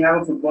when we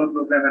have a football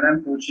program and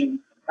I'm coaching,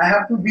 I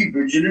have to be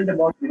vigilant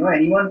about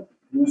anyone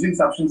using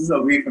substances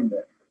away from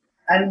there.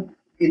 And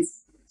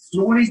it's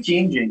slowly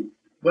changing,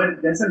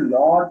 but there's a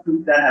lot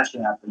that has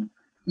to happen.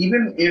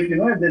 Even if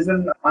there's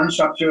an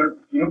unstructured,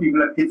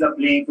 kids are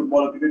playing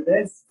football or cricket,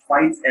 there's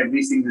fights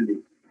every single day.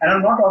 And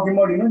I'm not talking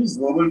about just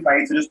verbal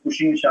fights or just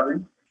pushing and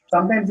shoving.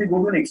 Sometimes they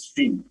go to an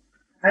extreme,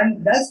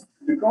 and that's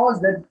because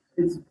that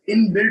it's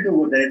inbuilt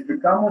over there. It's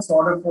become a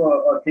sort of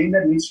a thing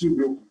that needs to be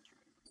broken.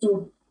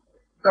 So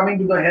coming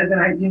to the health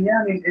and hygiene,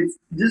 I mean, it's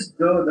just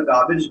the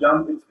garbage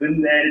dump. It's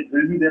been there. It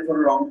will be there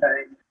for a long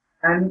time,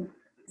 and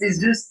it's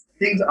just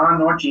things are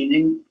not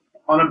changing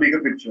on a bigger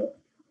picture.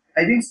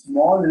 I think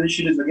small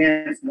initiatives,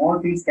 again, small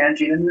things can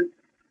change. And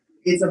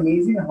it's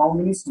amazing how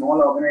many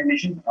small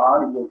organizations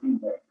are working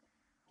there.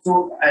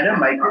 So at a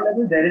micro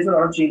level, there is a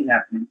lot of change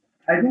happening.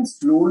 I think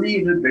slowly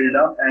it will build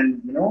up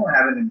and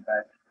have an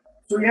impact.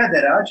 So yeah,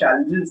 there are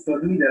challenges.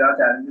 Certainly there are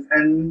challenges,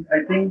 and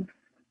I think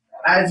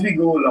as we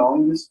go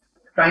along, just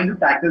trying to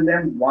tackle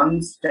them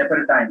one step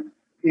at a time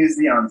is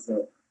the answer.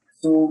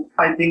 So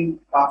I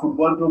think our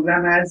football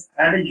program has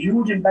had a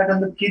huge impact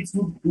on the kids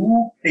who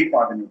do take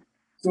part in it.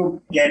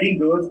 So getting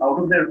girls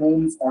out of their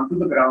homes onto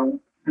the ground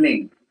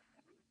playing.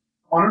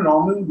 On a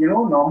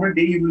normal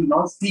day, you will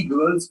not see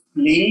girls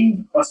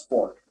playing a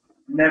sport.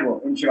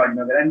 Never in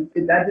Shivajinagar. And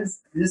that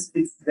is just,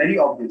 it's very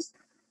obvious.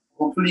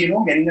 Hopefully,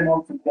 getting them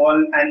out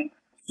football and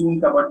soon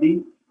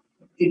kabaddi,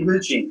 it will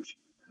change.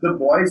 The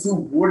boys who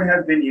would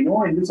have been,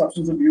 into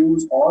substance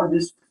abuse or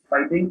just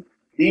fighting,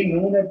 they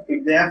know that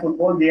if they have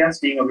football, they are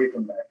staying away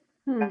from that.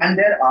 And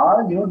there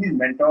are, these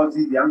mentors,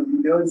 these young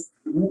leaders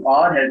who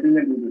are helping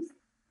them do this.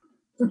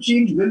 So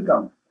change will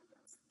come.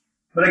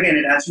 But again,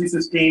 it has to be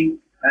sustained,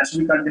 has to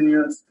be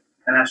continuous,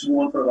 and has to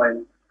go on for a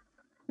while.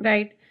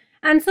 Right.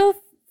 And so,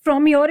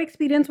 from your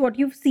experience, what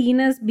you've seen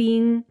as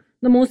being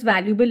the most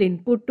valuable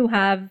input to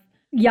have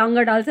young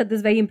adults at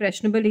this very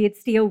impressionable age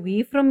stay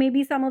away from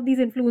maybe some of these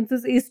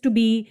influences is to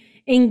be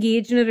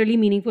engaged in a really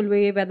meaningful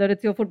way, whether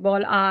it's your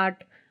football,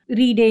 art,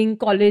 reading,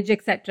 college,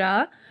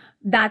 etc.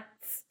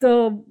 That's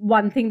the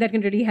one thing that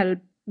can really help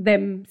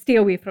them stay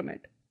away from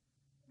it.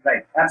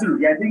 Right,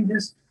 absolutely. I think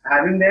just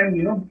having them,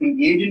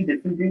 engage in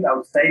different things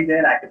outside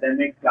their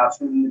academic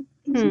classroom,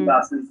 tuition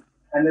classes,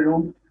 and their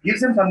own gives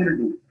them something to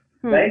do,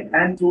 right?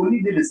 And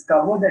slowly they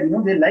discover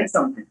that they like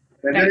something.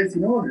 Whether it's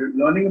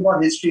learning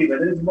about history,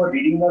 whether it's about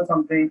reading about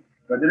something,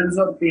 whether it's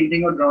about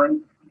painting or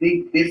drawing,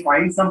 they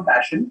find some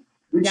passion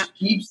which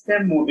keeps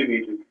them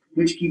motivated,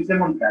 which keeps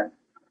them on track.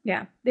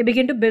 Yeah, they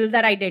begin to build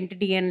that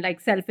identity and like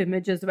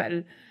self-image as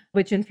well,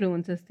 which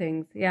influences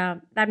things. Yeah,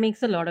 that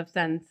makes a lot of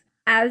sense.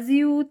 As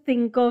you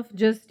think of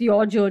just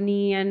your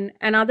journey and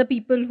other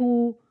people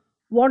who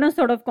want to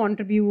sort of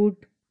contribute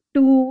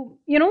to,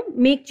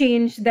 make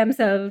change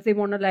themselves, they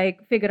want to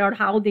like figure out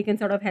how they can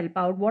sort of help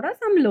out. What are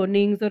some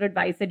learnings or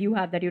advice that you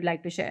have that you'd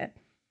like to share?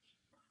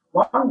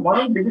 One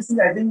of the biggest things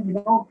I think,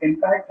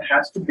 impact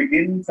has to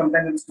begin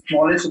sometimes at the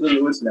smallest or the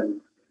lowest level.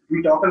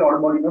 We talk a lot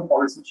about,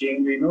 policy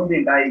change, the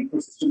entire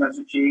ecosystem has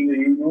to change,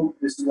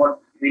 this is what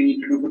we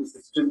need to do for the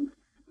system.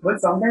 But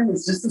sometimes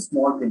it's just the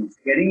small things,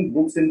 getting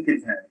books in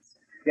kids' hands,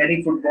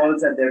 getting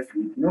footballs at their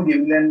feet,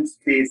 giving them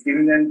space,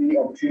 giving them the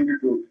opportunity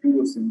to do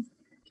those things.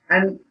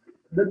 And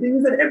the thing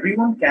is that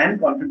everyone can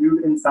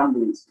contribute in some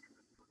ways,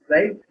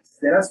 right?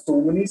 There are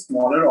so many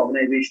smaller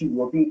organizations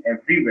working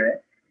everywhere.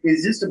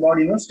 It's just about,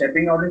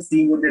 stepping out and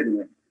seeing what they're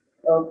doing.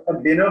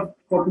 A dinner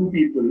for two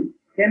people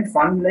can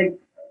fund like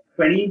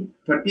 20,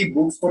 30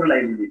 books for a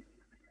library,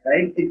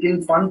 right? It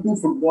can fund two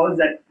footballs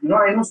that,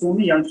 I know so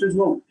many youngsters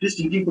who are just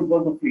eating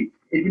football for free.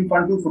 It can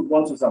fund two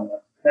footballs for someone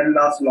that will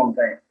last a long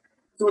time.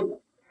 So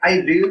I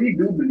really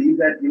do believe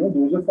that,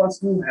 those of us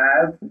who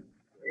have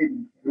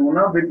grown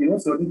up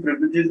with, certain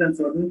privileges and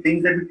certain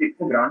things that we take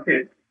for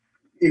granted,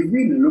 if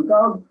we look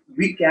out,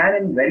 we can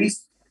in very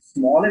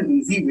small and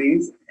easy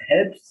ways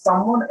help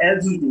someone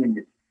else who's doing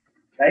it,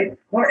 right?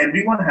 Not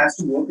everyone has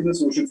to work in the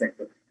social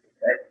sector,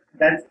 right?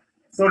 That's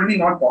certainly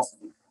not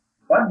possible.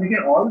 But we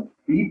can all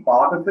be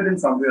part of it in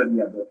some way or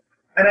the other.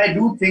 And I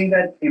do think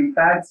that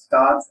impact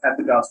starts at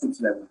the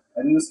grassroots level.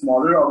 I think the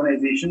smaller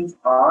organizations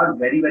are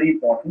very, very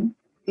important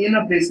in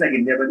a place like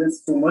India where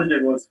there's so much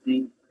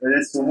diversity, where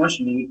there's so much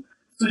need.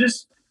 So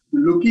just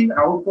looking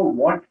out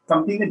for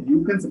something that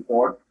you can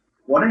support.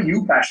 What are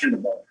you passionate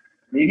about?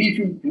 Maybe if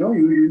you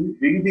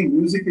really think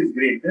music is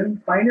great,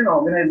 then find an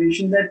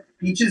organization that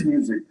teaches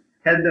music.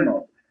 Help them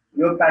out.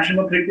 You're passionate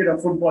about cricket or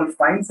football,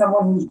 find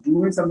someone who's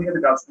doing something at the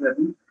grassroots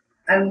level.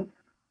 And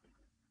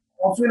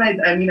often,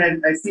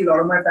 I see a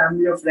lot of my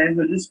family or friends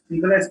or just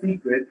people I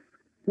speak with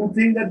who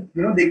think that,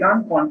 they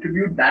can't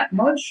contribute that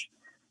much.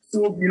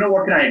 So,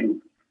 what can I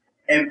do?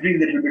 Every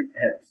little bit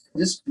helps.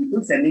 Just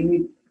people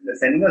sending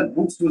us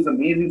books was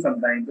amazing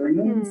sometimes. Or,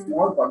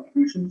 small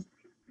contributions,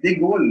 they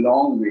go a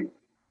long way.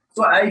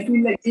 So I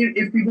feel like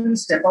if people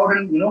step out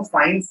and,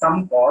 find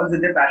some cause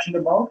that they're passionate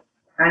about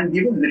and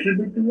give a little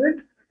bit to it,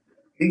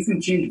 things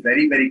can change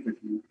very, very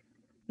quickly.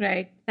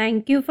 Right.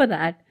 Thank you for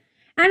that.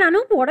 And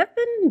Anup, what have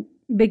been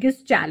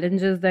biggest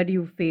challenges that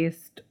you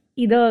faced,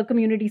 either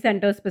community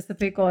center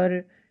specific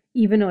or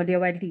even earlier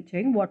while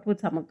teaching? What would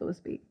some of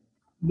those be?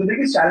 The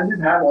biggest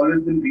challenges have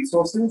always been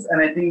resources,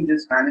 and I think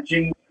just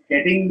managing,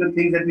 getting the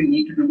things that we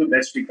need to do the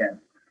best we can.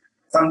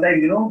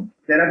 Sometimes,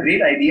 there are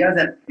great ideas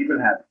that people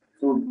have.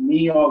 So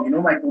me or,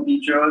 my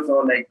co-teachers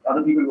or like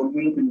other people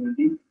working in the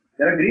community,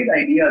 there are great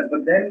ideas,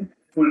 but then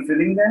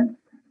fulfilling them,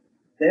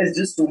 there's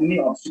just so many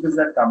obstacles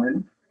that come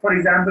in. For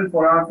example,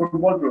 for our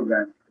football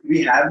program,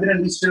 we have been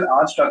and we still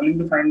are struggling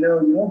to find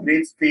a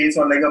great space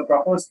or like a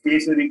proper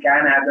space where we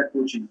can have that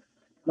coaching.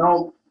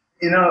 Now,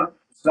 in a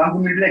slum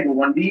community like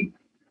Govandi,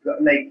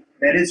 like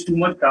there is too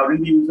much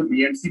crowding to use the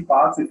BMC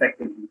parks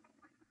effectively,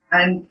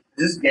 and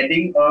just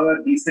getting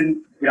a decent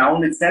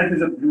ground itself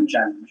is a huge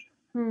challenge.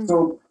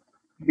 So,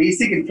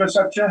 basic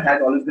infrastructure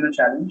has always been a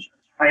challenge.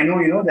 I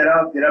know, there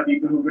are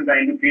people who've been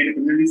trying to create a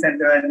community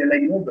center and they're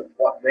like,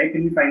 where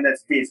can we find that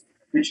space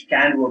which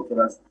can work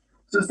for us?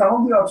 So some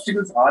of the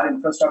obstacles are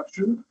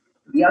infrastructural.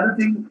 The other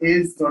thing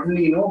is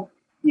certainly,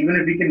 even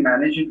if we can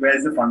manage it,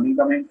 where's the funding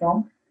coming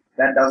from?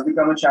 That does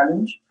become a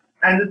challenge.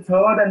 And the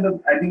third,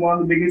 I think one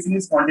of the biggest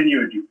things is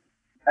continuity.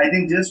 I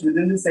think just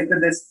within the sector,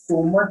 there's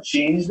so much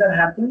change that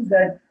happens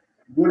that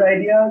good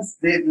ideas,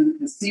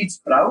 the seed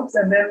sprouts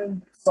and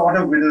then sort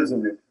of withers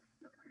away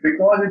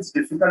because it's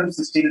difficult to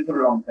sustain it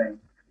for a long time.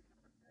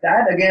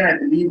 That again, I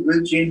believe,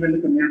 will change when the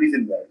community is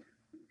involved.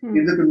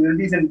 If the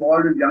community is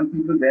involved, if young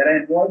people there are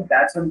involved,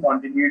 that's when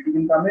continuity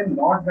can come in,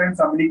 not when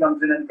somebody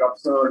comes in and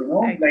drops a,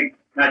 like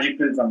magic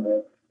pill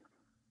somewhere.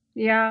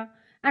 Yeah.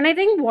 And I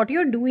think what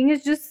you're doing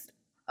is just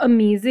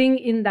amazing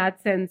in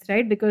that sense,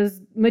 right?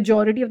 Because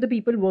majority of the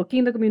people working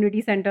in the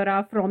community center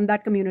are from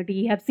that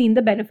community, have seen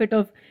the benefit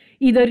of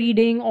either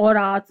reading or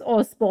arts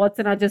or sports,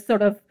 and are just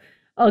sort of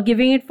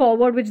giving it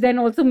forward, which then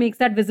also makes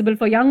that visible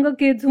for younger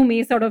kids who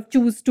may sort of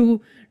choose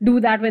to do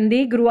that when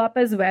they grew up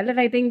as well. And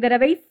I think there are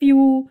very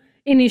few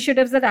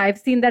initiatives that I've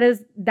seen that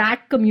is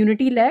that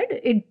community led.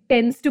 It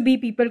tends to be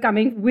people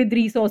coming with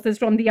resources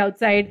from the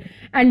outside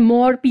and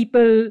more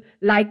people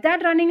like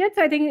that running it.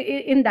 So I think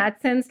in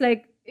that sense,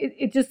 like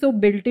it's just so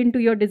built into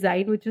your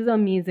design, which is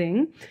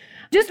amazing.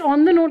 Just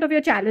on the note of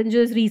your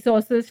challenges,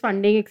 resources,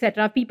 funding,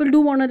 etc., people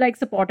do want to like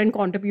support and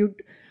contribute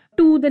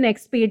to the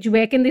next page.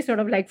 Where can they sort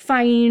of like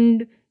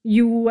find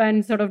you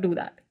and sort of do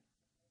that?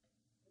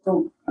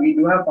 So we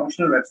do have a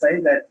functional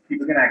website that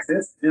people can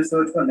access. Just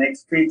search for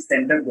Next Page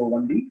Center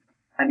Govandi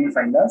and you'll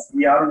find us.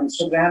 We are on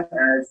Instagram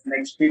as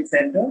Next Page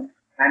Center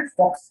and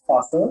Fox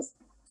Fasters.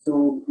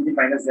 So you can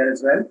find us there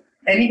as well.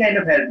 Any kind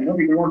of help,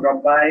 people won't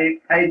drop by.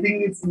 I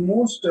think it's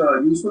most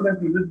useful when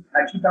people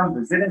actually come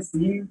visit and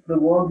see the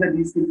work that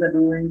these kids are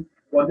doing,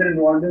 what they're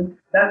involved in.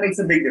 That makes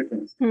a big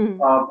difference.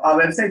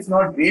 Our website's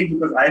not great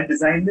because I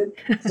designed it.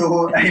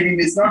 So,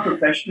 it's not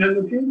professional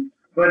looking,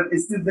 but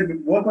it's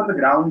the work on the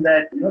ground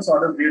that,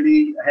 sort of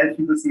really helps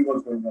people see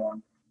what's going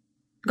on.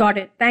 Got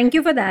it. Thank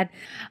you for that.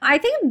 I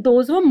think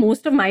those were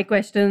most of my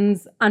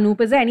questions. Anoop,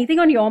 is there anything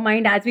on your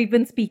mind as we've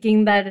been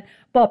speaking that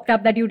popped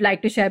up that you'd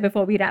like to share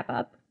before we wrap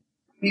up?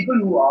 People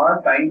who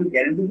are trying to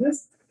get into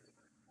this,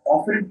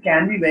 often it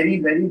can be very,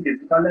 very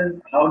difficult.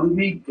 And how do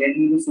we get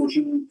into the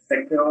social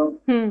sector?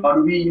 How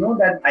do we,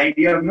 that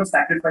idea of,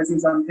 sacrificing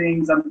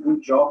something, some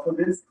good job for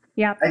this?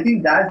 Yeah. I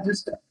think that's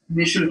just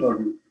initial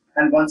hurdle.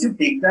 And once you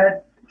take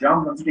that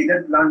jump, once you take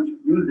that plunge,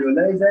 you'll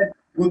realize that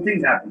good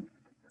things happen.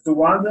 So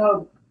one of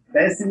the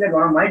best things that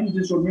one of my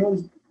teachers told me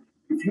was,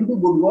 if you do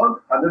good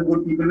work, other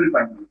good people will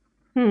find you.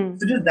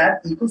 So just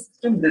that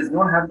ecosystem does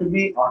not have to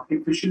be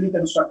artificially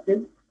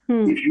constructed.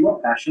 If you are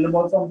passionate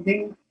about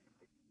something,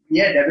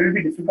 there will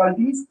be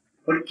difficulties,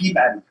 but keep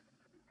at it.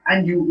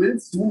 And you will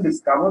soon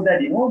discover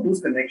that,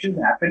 those connections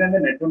happen and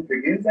the network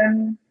begins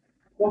and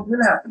what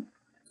will happen.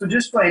 So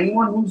just for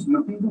anyone who's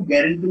looking to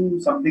get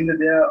into something that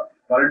they are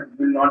worried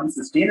will not be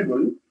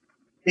sustainable,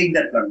 take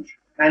that plunge.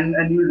 And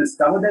you'll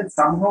discover that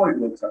somehow it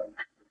works out.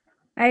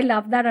 I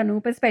love that,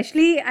 Anoop.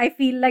 Especially, I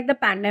feel like the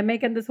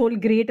pandemic and this whole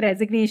great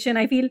resignation,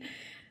 I feel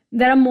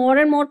there are more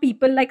and more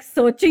people like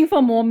searching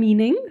for more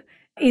meaning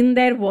in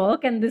their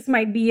work, and this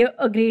might be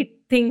a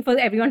great thing for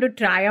everyone to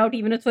try out,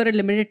 even if it's for a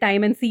limited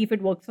time, and see if it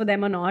works for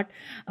them or not.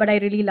 But I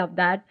really love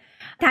that.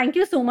 Thank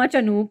you so much,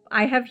 Anoop.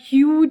 I have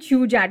huge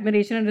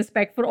admiration and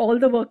respect for all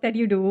the work that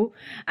you do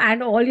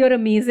and all your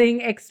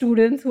amazing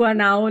ex-students who are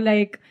now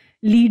like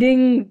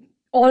leading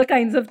all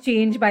kinds of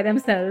change by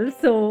themselves.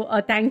 So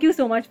thank you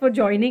so much for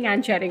joining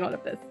and sharing all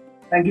of this.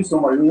 Thank you so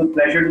much. It was a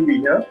pleasure to be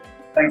here.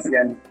 Thanks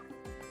again.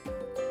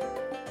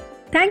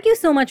 Thank you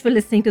so much for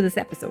listening to this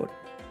episode.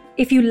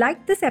 If you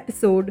liked this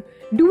episode,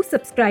 do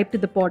subscribe to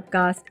the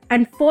podcast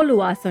and follow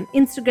us on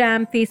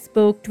Instagram,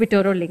 Facebook, Twitter,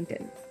 or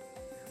LinkedIn.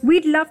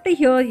 We'd love to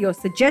hear your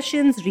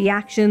suggestions,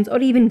 reactions, or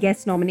even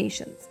guest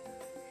nominations.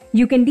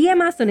 You can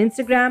DM us on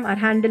Instagram. Our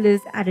handle is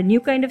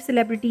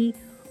 @anewkindofcelebrity,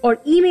 or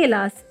email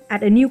us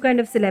at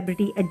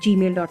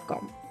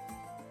anewkindofcelebrity@gmail.com.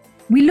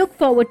 We look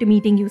forward to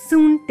meeting you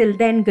soon. Till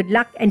then, good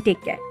luck and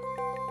take care.